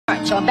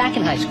right, so I'm back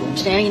in high school. I'm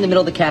standing in the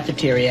middle of the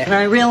cafeteria, and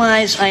I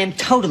realize I am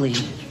totally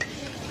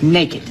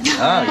naked.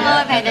 Oh,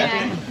 yeah. Okay,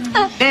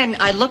 Then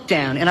I look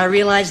down, and I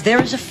realize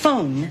there is a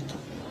phone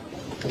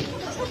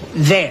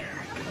there.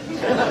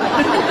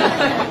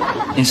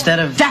 Instead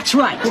of... That's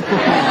right. Never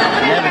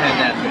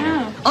had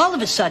that. All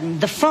of a sudden,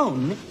 the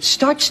phone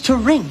starts to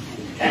ring.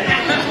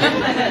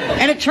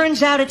 And it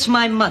turns out it's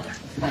my mother.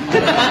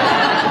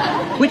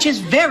 Which is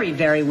very,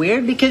 very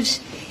weird because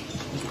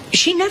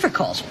she never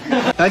calls me.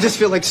 I just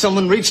feel like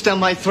someone reached down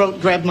my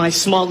throat, grabbed my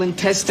small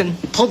intestine,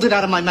 pulled it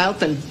out of my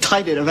mouth, and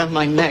tied it around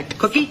my neck.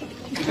 Cookie?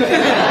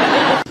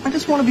 I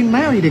just want to be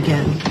married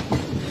again.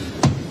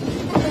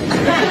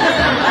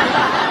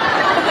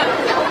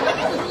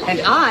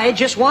 And I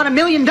just want $1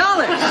 million. All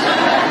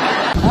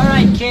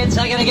right, kids,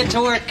 I gotta get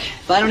to work.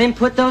 If I don't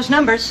input those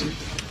numbers,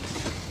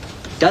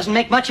 doesn't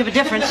make much of a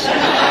difference.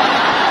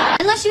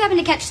 Unless you happen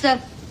to catch the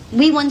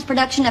Wee Ones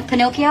production of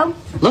Pinocchio.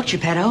 Look,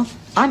 Geppetto,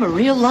 I'm a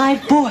real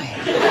live boy.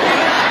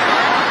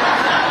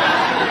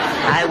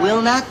 I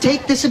will not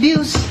take this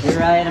abuse. You're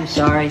right, I'm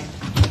sorry.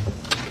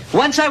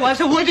 Once I was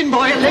a wooden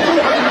boy.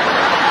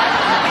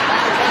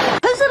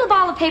 Whose little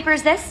ball of paper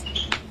is this?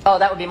 Oh,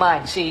 that would be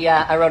mine. See,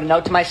 I wrote a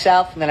note to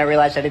myself, and then I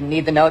realized I didn't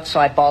need the note, so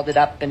I balled it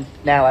up, and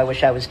now I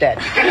wish I was dead.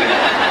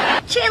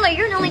 Chandler,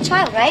 you're an only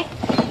child, right?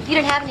 You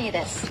didn't have any of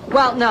this.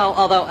 Well, no,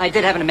 although I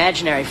did have an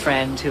imaginary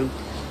friend who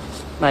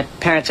my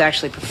parents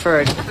actually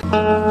preferred. I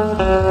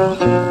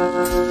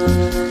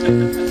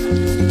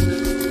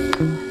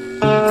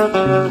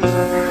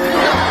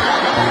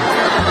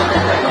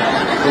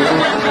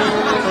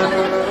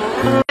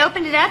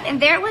opened it up, and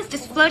there it was,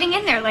 just floating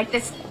in there like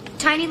this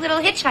tiny little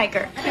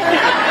hitchhiker.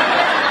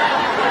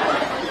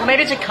 Well,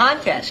 maybe it's a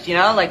contest, you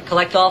know, like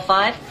collect all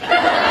 5.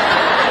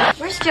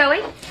 Where's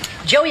Joey?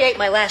 Joey ate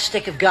my last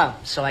stick of gum,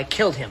 so I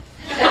killed him.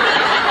 Do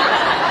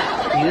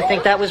you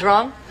think that was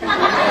wrong?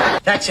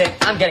 That's it.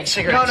 I'm getting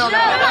cigarettes. No.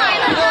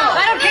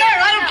 I don't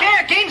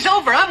care. Game's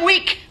over. I'm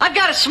weak. I've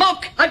got to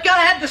smoke. I've got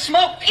to have the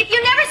smoke. If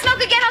you never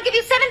smoke again, I'll give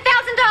you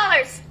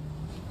 $7,000.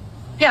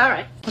 Yeah, all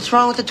right. What's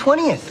wrong with the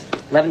 20th?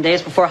 11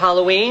 days before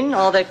Halloween,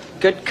 all the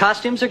good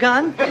costumes are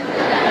gone.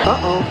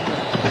 Uh-oh.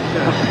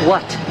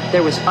 What?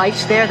 There was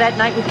ice there that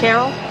night with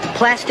Carol?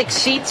 Plastic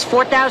seats,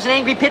 4,000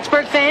 angry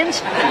Pittsburgh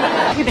fans?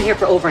 We've been here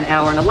for over an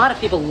hour, and a lot of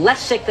people less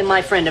sick than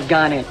my friend have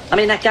gone in. I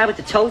mean, that guy with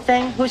the toe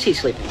thing, who's he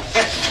sleeping with?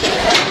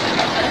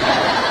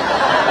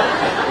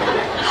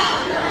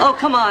 Oh,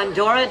 come on,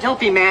 Dora, don't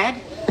be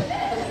mad.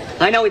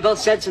 I know we both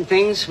said some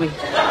things we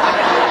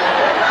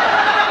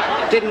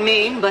didn't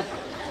mean, but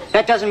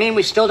that doesn't mean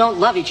we still don't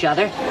love each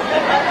other.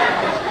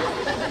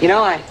 You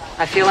know,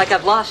 I feel like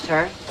I've lost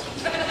her.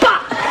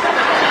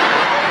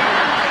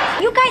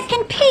 You guys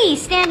can pee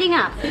standing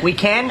up. We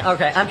can?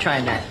 Okay, I'm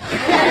trying that.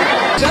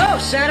 So,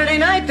 Saturday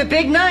night, the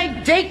big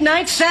night, date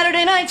night,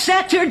 Saturday night,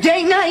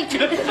 Saturday night.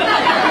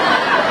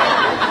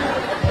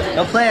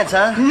 No plans,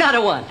 huh? Not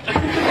a one.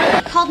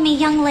 Called me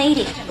young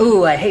lady.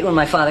 Ooh, I hate when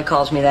my father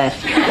calls me that.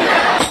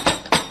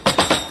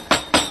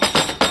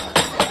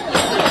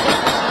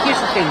 Here's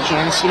the thing,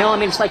 Janice, you know, I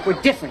mean, it's like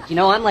we're different. You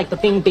know, I'm like the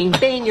bing, bing,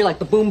 bing, you're like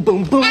the boom,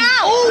 boom, boom. Ow!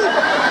 Oh,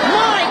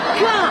 my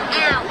God!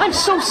 Ow! I'm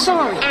so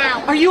sorry.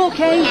 Ow! Are you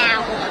okay?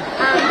 Ow!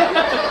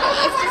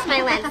 It's just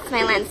my lens. That's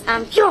my lens.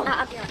 I'll be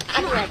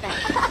right back.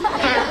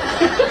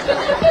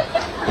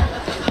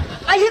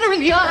 I hit her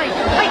in the eye!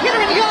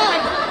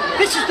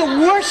 This is the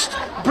worst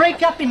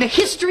breakup in the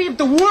history of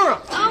the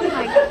world! Oh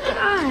my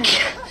God.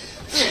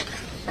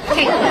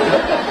 Okay.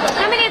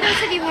 How many of those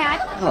have you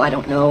had? Oh, I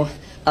don't know.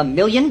 1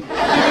 million?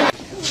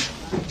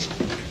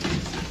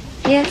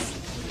 Yes.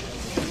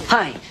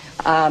 Hi.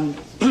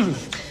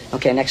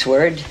 Okay, next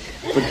word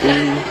would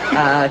be,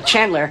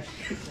 Chandler.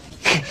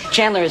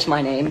 Chandler is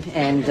my name,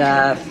 and,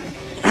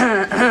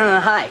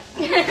 hi.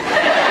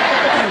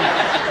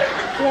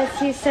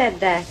 Yes, you said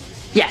that.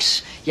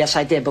 Yes,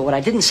 I did, but what I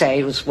didn't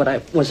say was what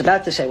I was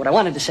about to say. What I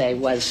wanted to say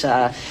was,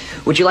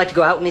 would you like to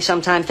go out with me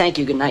sometime? Thank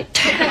you, good night.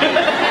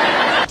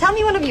 Tell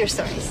me one of your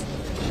stories.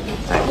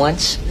 All right,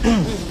 once,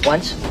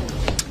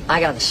 I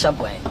got on the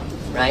subway,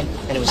 right?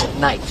 And it was at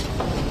night.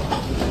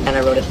 And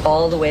I rode it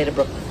all the way to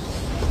Brooklyn.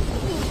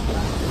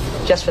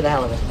 Just for the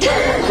hell of it.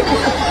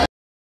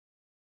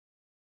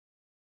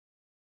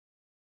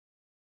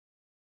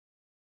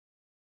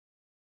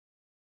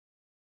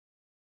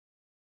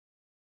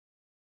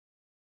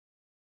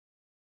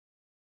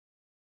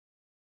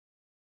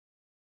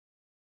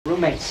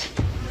 Roommates.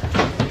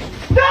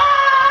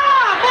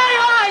 Ah!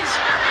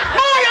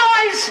 My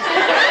eyes!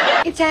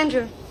 It's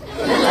Andrew.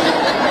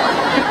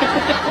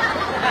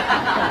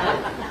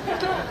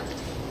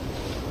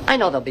 I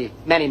know there'll be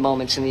many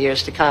moments in the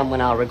years to come when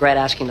I'll regret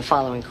asking the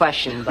following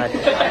question, but...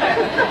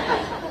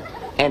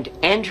 And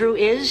Andrew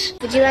is?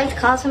 Would you like to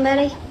call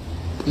somebody?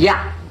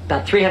 Yeah,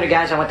 about 300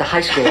 guys I went to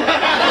high school with.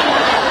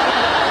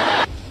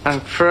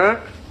 I'm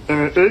trapped in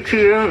an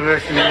ATM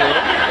machine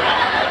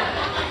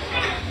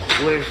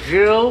with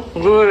Jill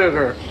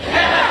Ludiger.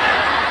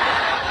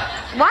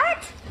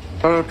 What?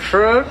 I'm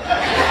trapped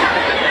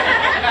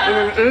in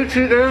an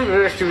ATM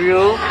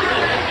vestibule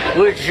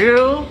with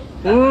Jill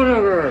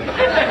whatever.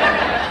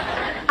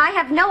 I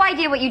have no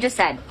idea what you just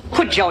said.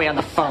 Put Joey on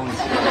the phone.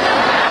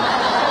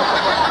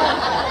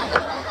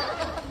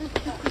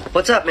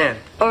 What's up, man?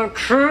 A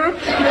trip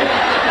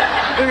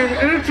in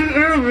an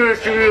ATM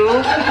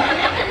vestibule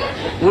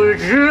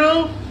with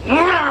Jill.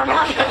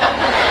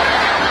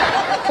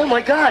 Oh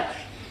my God!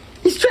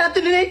 He's trapped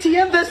in an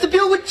ATM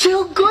vestibule with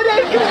Jill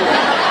Goodacre!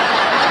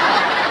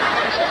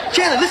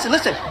 Chandler,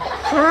 listen.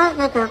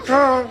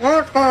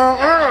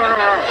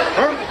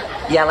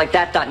 Yeah, like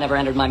that thought never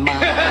entered my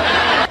mind.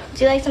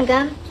 Do you like some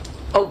gum?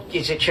 Oh,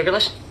 is it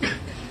sugarless?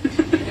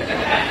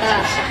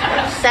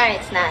 Sorry,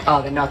 it's not.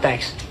 Oh, then no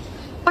thanks.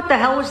 What the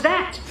hell was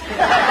that?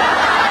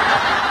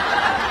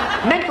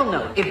 Mental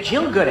note, if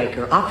Jill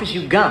Goodacre offers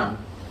you gum,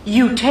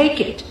 you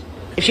take it.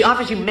 If she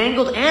offers you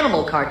mangled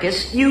animal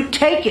carcass, you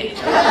take it.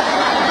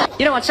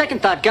 You know, on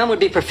second thought, gum would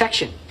be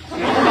perfection.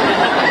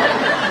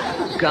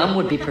 Gum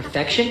would be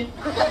perfection?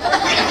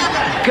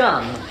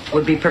 Gum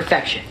would be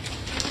perfection.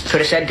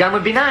 Could have said gum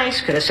would be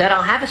nice, could have said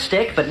I'll have a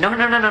stick, but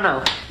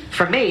no.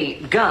 For me,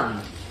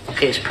 gum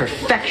is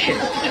perfection.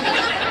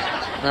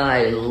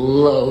 I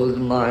loathe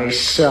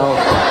myself.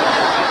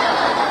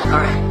 All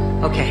right,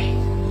 okay.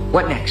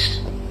 What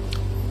next?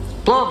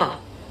 Blow a bubble.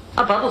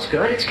 A bubble's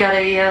good. It's got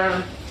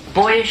a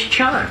boyish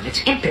charm.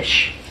 It's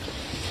impish.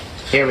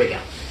 Here we go.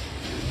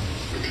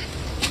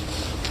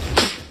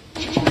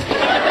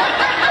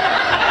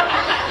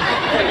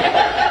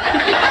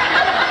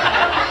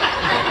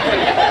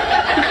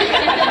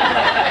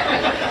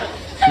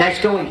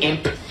 Nice going,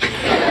 imp.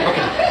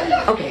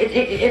 Okay,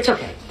 it's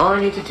okay. All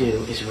I need to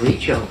do is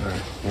reach over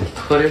and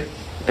put it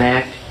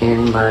back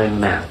in my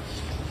mouth.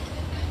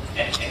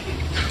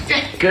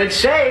 Good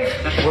save.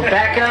 We're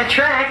back on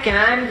track, and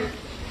I'm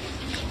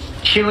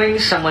chewing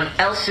someone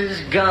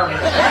else's gum.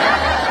 This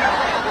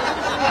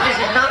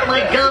is not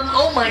my gum.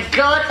 Oh my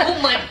God. Oh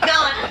my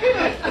God.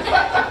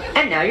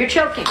 And now you're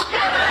choking. Are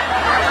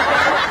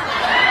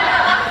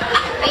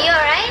you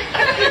all right?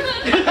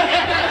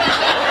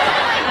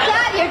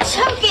 God, you're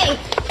choking.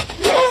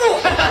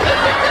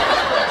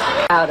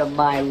 Out of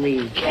my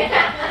league.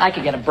 I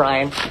could get a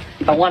Brian.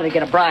 If I wanted to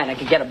get a Brian, I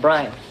could get a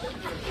Brian.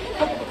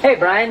 Hey,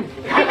 Brian.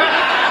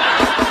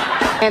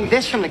 And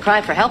this from the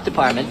Cry for Help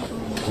department.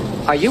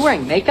 Are you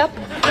wearing makeup?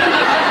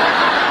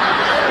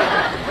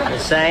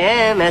 Yes, I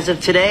am. As of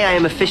today, I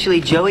am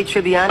officially Joey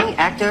Tribbiani,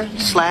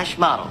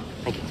 actor/model.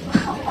 Thank you.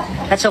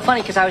 That's so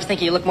funny because I was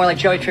thinking you look more like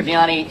Joey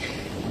Tribbiani,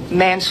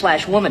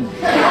 man/woman.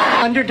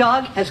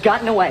 Underdog has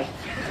gotten away.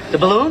 The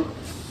balloon?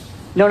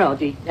 No,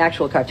 the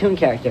actual cartoon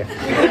character.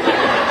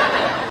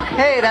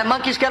 Hey, that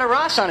monkey's got a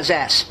Ross on his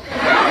ass.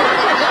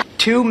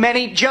 Too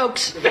many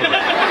jokes.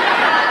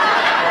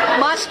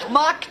 Must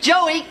mock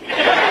Joey.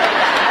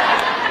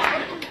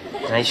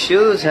 Nice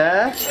shoes,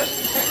 huh?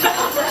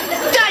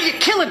 Ah, you're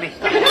killing me.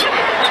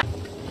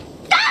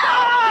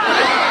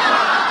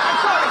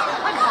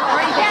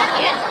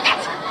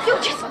 You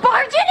just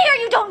barge in here.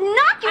 You don't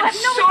knock. You have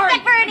no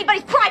respect for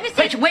anybody's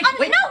privacy. Wait. No,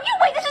 you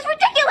wait. This is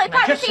ridiculous. Can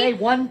I just say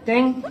one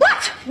thing?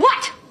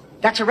 What?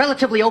 That's a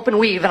relatively open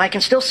weave, and I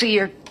can still see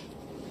your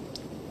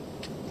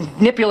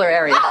nippular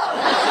area.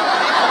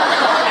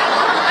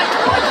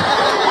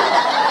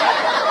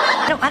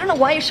 I don't know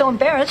why you're so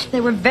embarrassed. They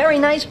were very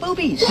nice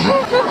boobies.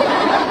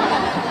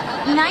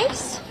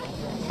 Nice?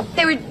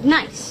 They were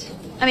nice.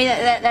 I mean,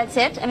 that's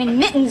it. I mean,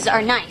 mittens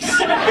are nice.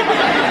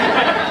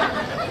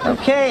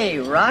 Okay,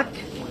 Rock.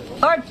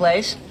 Hard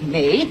place.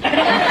 Me.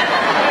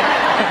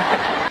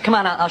 Come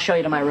on, I'll show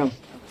you to my room.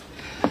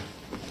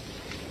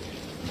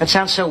 That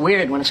sounds so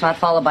weird when it's not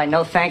followed by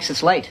no thanks,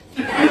 it's late.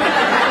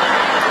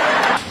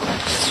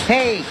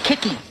 Hey,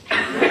 Kiki.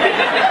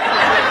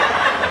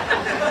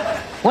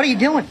 What are you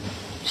doing?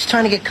 Just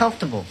trying to get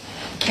comfortable.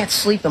 Can't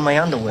sleep in my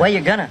underwear. Well,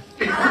 you're gonna.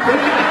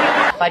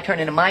 If I turn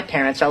into my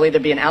parents, I'll either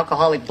be an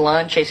alcoholic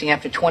blonde chasing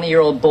after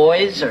 20-year-old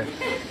boys, or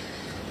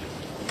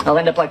I'll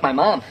end up like my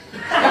mom.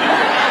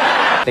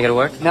 Think it'll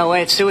work? No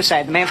way, it's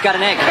suicide. The man's got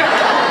an egg.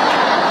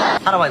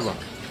 How do I look?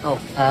 Oh,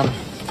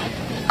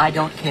 I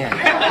don't care.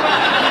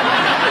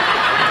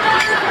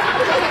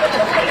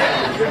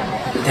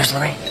 There's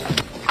Lorraine.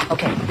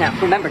 Okay, now,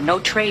 remember, no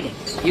trading.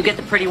 You get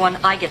the pretty one,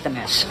 I get the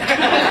mess.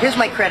 Here's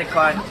my credit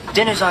card.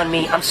 Dinner's on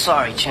me. I'm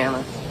sorry,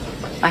 Chandler.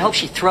 I hope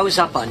she throws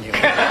up on you.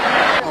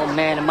 Oh,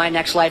 man, in my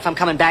next life, I'm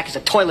coming back as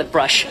a toilet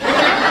brush.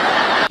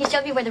 He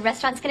showed me where the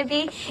restaurant's going to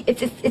be.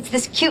 It's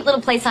this cute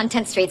little place on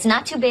 10th Street. It's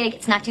not too big.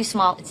 It's not too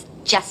small. It's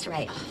just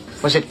right.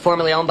 Was it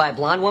formerly owned by a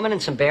blonde woman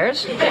and some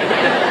bears?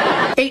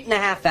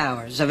 8.5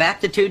 hours of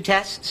aptitude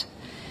tests,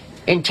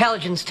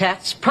 intelligence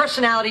tests,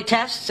 personality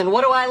tests, and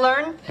what do I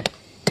learn?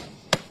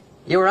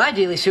 You were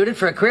ideally suited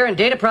for a career in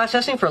data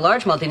processing for a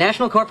large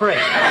multinational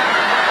corporation.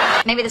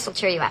 Maybe this will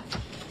cheer you up.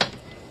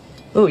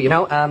 Ooh, you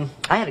know,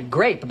 I had a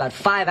grape about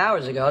 5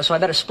 hours ago, so I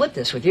better split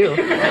this with you.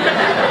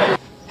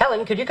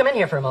 Helen, could you come in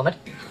here for a moment?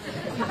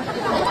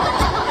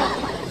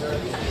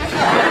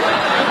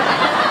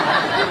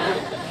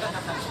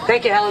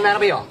 Thank you, Helen.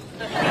 That'll be all.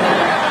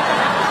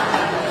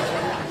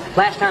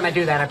 Last time I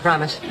do that, I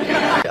promise.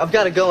 I've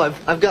got to go.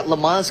 I've got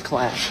Lamar's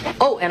class.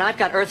 Oh, and I've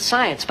got Earth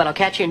Science, but I'll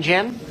catch you in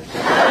gym.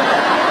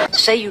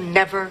 Say you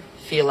never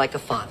feel like a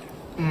father.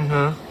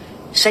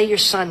 Mm-hmm. Say your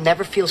son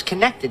never feels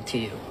connected to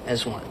you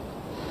as one.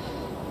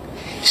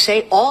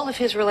 Say all of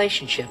his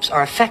relationships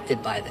are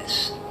affected by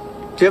this.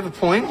 Do you have a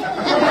point?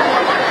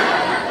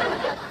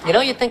 You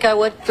know, you'd think I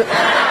would.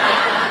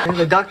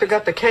 The doctor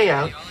got the K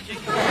out.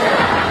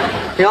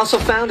 He also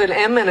found an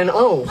M and an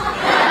O.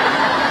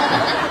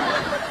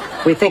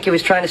 We think he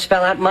was trying to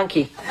spell out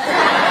monkey.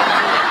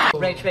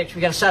 Rach,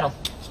 we gotta settle.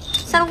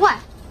 So what?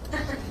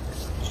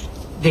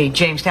 The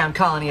Jamestown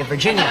colony of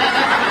Virginia.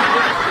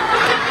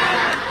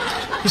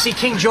 You see,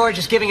 King George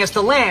is giving us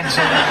the land,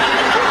 so...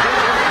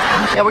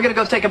 Yeah, we're gonna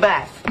go take a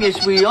bath.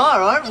 Yes, we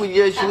are, aren't we?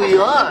 Yes, we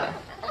are.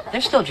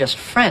 They're still just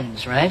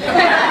friends, right?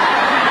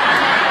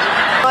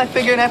 I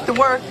figured after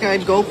work,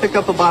 I'd go pick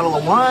up a bottle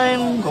of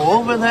wine, go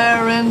over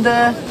there, and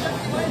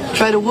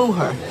try to woo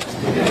her.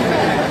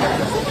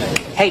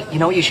 Hey, you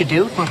know what you should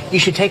do? You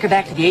should take her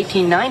back to the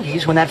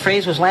 1890s when that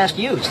phrase was last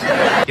used.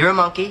 You're a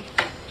monkey.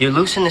 You're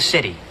loose in the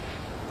city.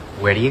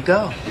 Where do you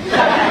go?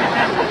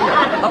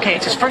 Okay,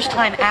 it's his first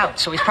time out,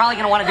 so he's probably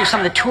going to want to do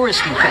some of the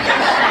touristy things.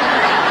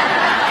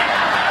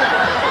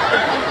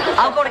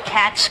 I'll go to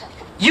Kat's.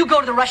 You go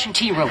to the Russian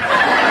tea room.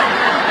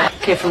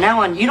 Okay, from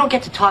now on, you don't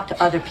get to talk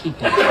to other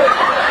people.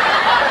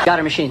 Got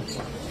her machine.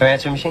 Her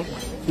answering machine?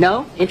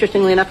 No,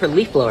 interestingly enough, her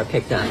leaf blower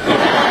picked up.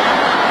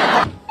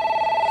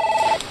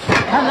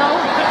 Hello?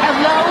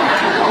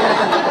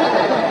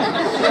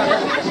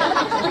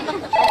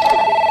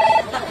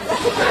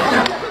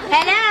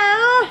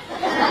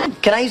 Hello?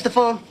 Can I use the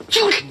phone?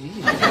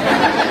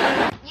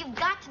 You've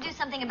got to do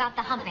something about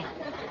the humping.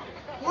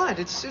 What?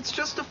 It's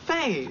just a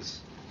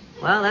phase.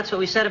 Well, that's what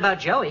we said about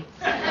Joey.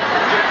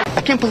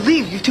 I can't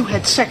believe you two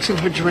had sex in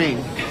her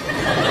dream.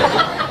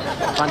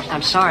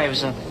 I'm sorry, it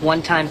was a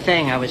one-time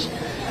thing. I was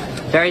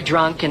very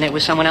drunk, and it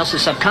was someone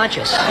else's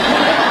subconscious.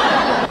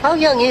 How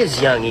young is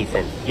young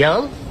Ethan?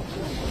 Young?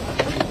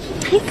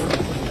 He's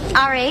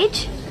our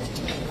age.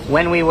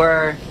 When we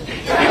were...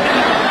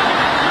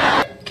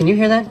 Can you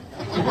hear that?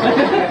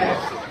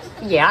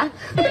 Yeah.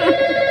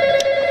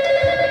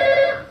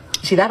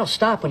 See, that'll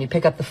stop when you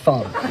pick up the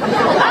phone.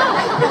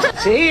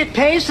 See, it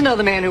pays to know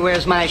the man who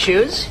wears my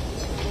shoes.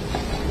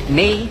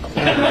 Me.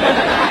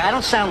 I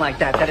don't sound like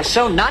that. That is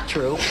so not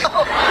true.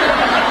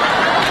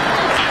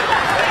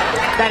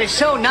 That is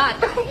so not.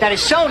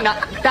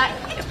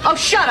 Oh,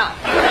 shut up.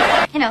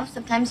 You know,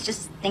 sometimes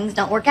just things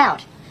don't work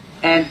out.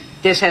 And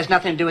this has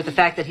nothing to do with the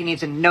fact that he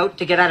needs a note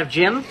to get out of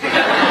gym?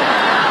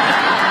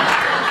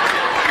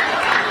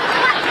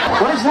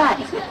 What is that?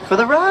 For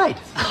the ride.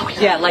 Oh,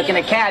 yeah, like in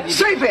a cab.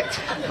 Save it!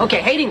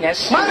 Okay, hating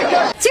this.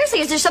 Monica!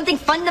 Seriously, is there something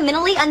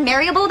fundamentally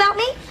unmarriable about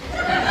me?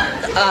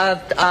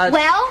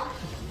 Well?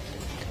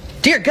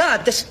 Dear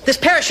God, this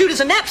parachute is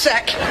a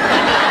knapsack.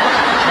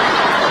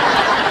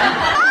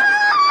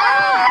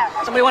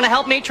 Somebody want to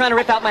help me? Trying to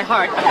rip out my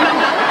heart.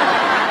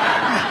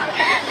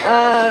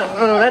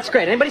 Oh, that's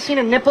great. Anybody seen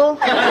a nipple?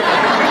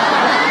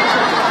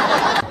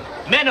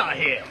 Men are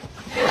here.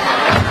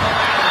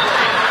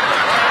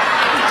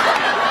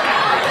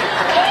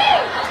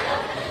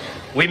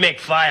 We make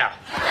fire.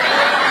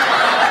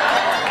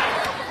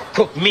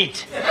 Cook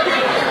meat.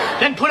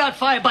 Then put out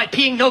fire by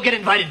peeing, no get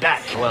invited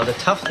back. Well, the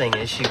tough thing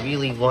is she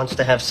really wants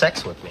to have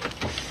sex with me.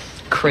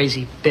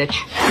 Crazy bitch.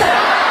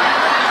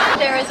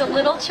 There is a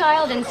little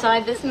child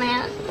inside this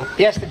man.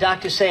 Yes, the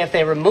doctors say if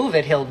they remove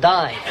it, he'll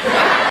die.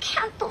 I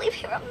can't believe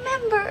he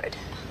remembered.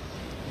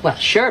 Well,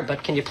 sure,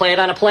 but can you play it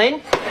on a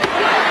plane?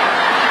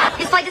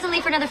 His flight doesn't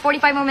leave for another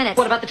 45 more minutes.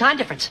 What about the time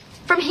difference?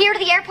 From here to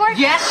the airport?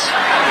 Yes.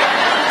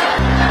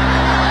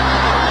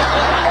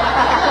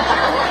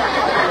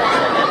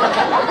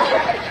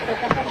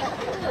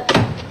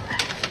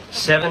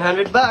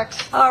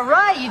 $700. All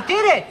right, you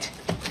did it.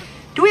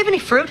 Do we have any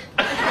fruit?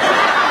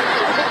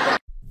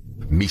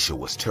 Misha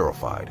was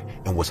terrified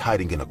and was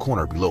hiding in a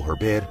corner below her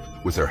bed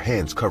with her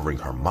hands covering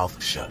her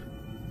mouth shut.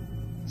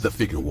 The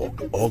figure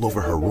walked all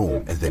over her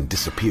room and then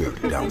disappeared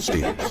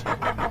downstairs.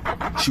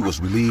 She was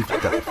relieved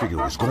that the figure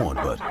was gone,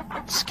 but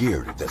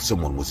scared that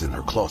someone was in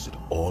her closet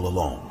all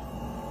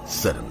along.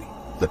 Suddenly,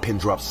 the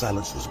pin-drop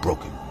silence was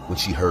broken when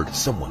she heard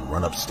someone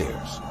run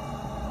upstairs.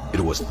 It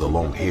was the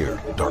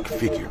long-haired, dark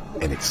figure,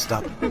 and it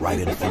stopped right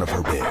in front of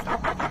her bed.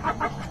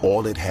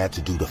 All it had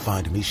to do to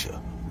find Misha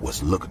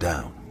was look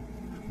down.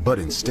 But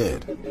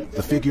instead,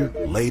 the figure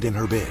laid in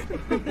her bed.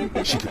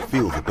 She could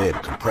feel the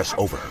bed compress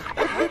over her.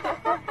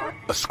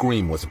 A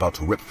scream was about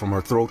to rip from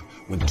her throat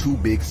when two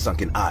big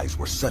sunken eyes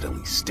were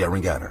suddenly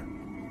staring at her.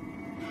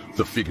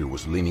 The figure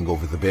was leaning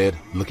over the bed,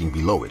 looking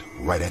below it,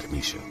 right at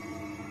Misha.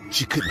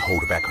 She couldn't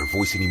hold back her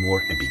voice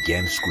anymore and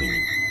began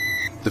screaming.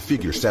 The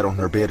figure sat on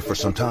her bed for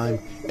some time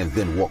and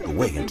then walked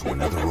away into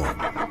another room.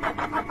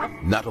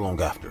 Not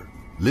long after,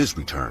 Liz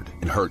returned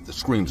and heard the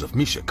screams of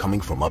Misha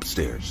coming from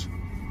upstairs.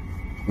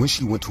 When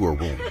she went to her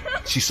room,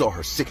 she saw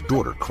her sick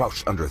daughter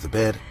crouched under the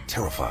bed,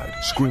 terrified,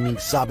 screaming,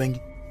 sobbing,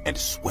 and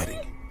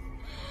sweating.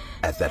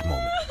 At that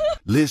moment,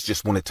 Liz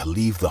just wanted to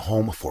leave the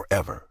home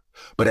forever.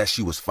 But as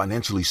she was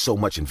financially so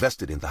much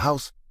invested in the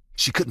house,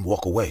 she couldn't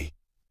walk away.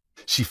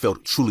 She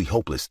felt truly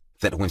hopeless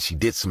that when she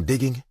did some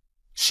digging,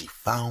 she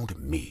found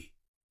me.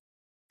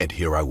 And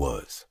here I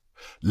was,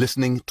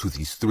 listening to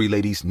these three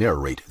ladies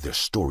narrate their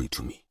story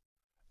to me.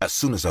 As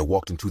soon as I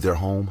walked into their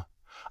home,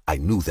 I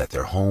knew that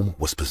their home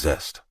was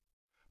possessed.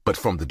 But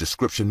from the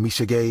description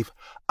Misha gave,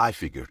 I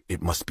figured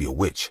it must be a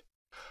witch.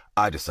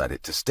 I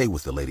decided to stay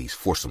with the ladies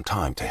for some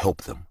time to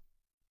help them.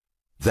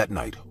 That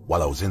night,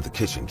 while I was in the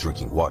kitchen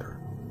drinking water,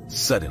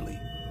 suddenly,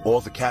 all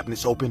the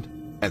cabinets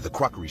opened and the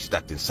crockery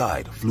stacked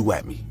inside flew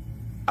at me.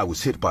 I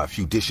was hit by a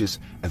few dishes,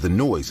 and the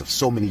noise of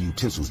so many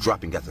utensils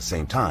dropping at the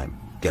same time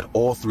got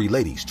all three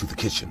ladies to the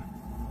kitchen.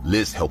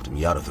 Liz helped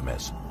me out of the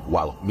mess,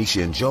 while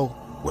Misha and Joe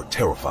were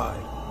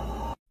terrified.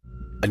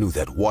 I knew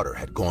that water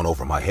had gone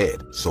over my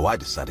head, so I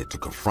decided to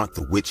confront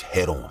the witch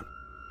head-on.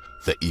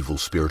 The evil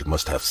spirit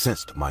must have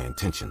sensed my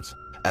intentions,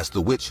 as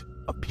the witch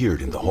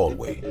appeared in the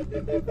hallway.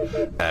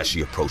 As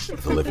she approached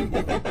the living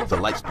room, the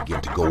lights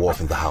began to go off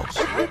in the house.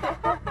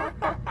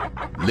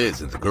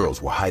 Liz and the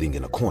girls were hiding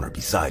in a corner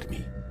beside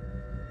me.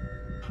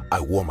 I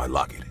wore my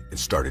locket and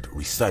started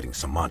reciting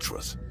some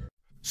mantras.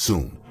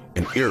 Soon,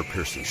 an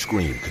ear-piercing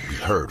scream could be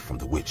heard from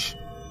the witch.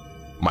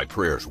 My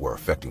prayers were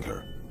affecting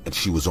her, and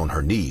she was on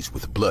her knees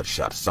with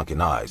bloodshot,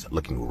 sunken eyes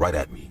looking right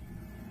at me.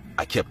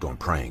 I kept on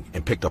praying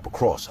and picked up a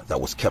cross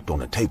that was kept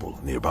on a table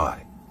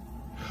nearby.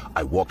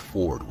 I walked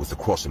forward with the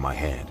cross in my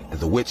hand, and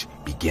the witch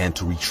began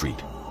to retreat.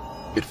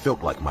 It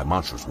felt like my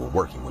mantras were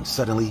working when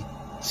suddenly,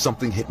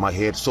 something hit my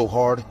head so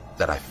hard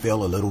that I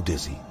fell a little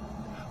dizzy.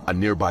 A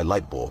nearby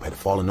light bulb had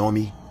fallen on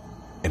me,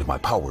 and my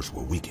powers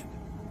were weakened.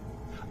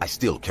 I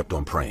still kept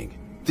on praying,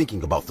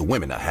 thinking about the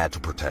women I had to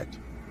protect.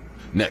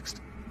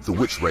 Next, the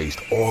witch raised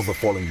all the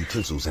fallen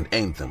utensils and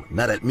aimed them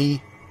not at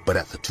me, but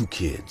at the two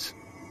kids.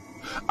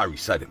 I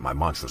recited my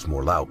mantras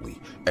more loudly,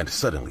 and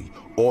suddenly,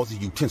 all the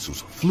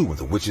utensils flew in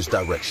the witch's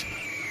direction.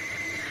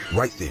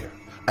 Right there,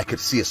 I could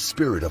see a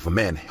spirit of a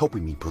man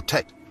helping me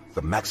protect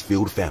the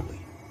Maxfield family.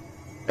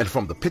 And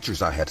from the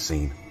pictures I had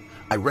seen,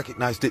 I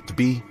recognized it to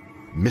be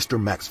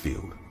Mr.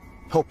 Maxfield,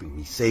 helping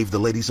me save the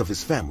ladies of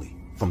his family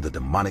from the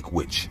demonic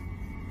witch.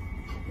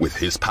 With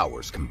his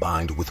powers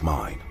combined with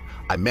mine,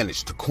 I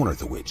managed to corner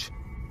the witch.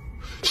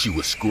 She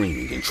was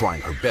screaming and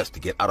trying her best to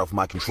get out of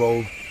my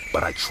control,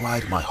 but I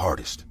tried my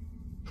hardest.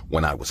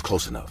 When I was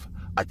close enough,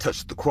 I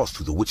touched the cross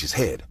to the witch's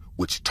head,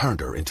 which turned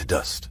her into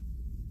dust.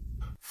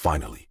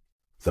 Finally,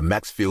 the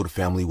Maxfield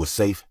family was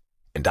safe,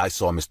 and I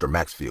saw Mr.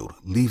 Maxfield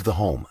leave the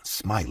home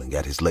smiling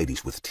at his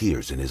ladies with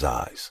tears in his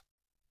eyes.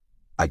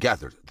 I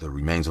gathered the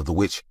remains of the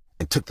witch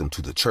and took them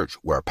to the church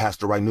where a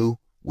pastor I knew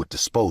would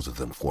dispose of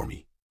them for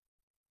me.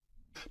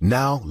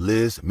 Now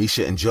Liz,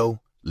 Misha, and Joe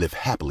live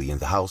happily in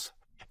the house,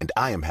 and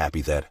I am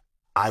happy that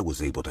I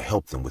was able to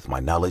help them with my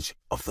knowledge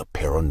of the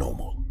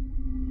paranormal.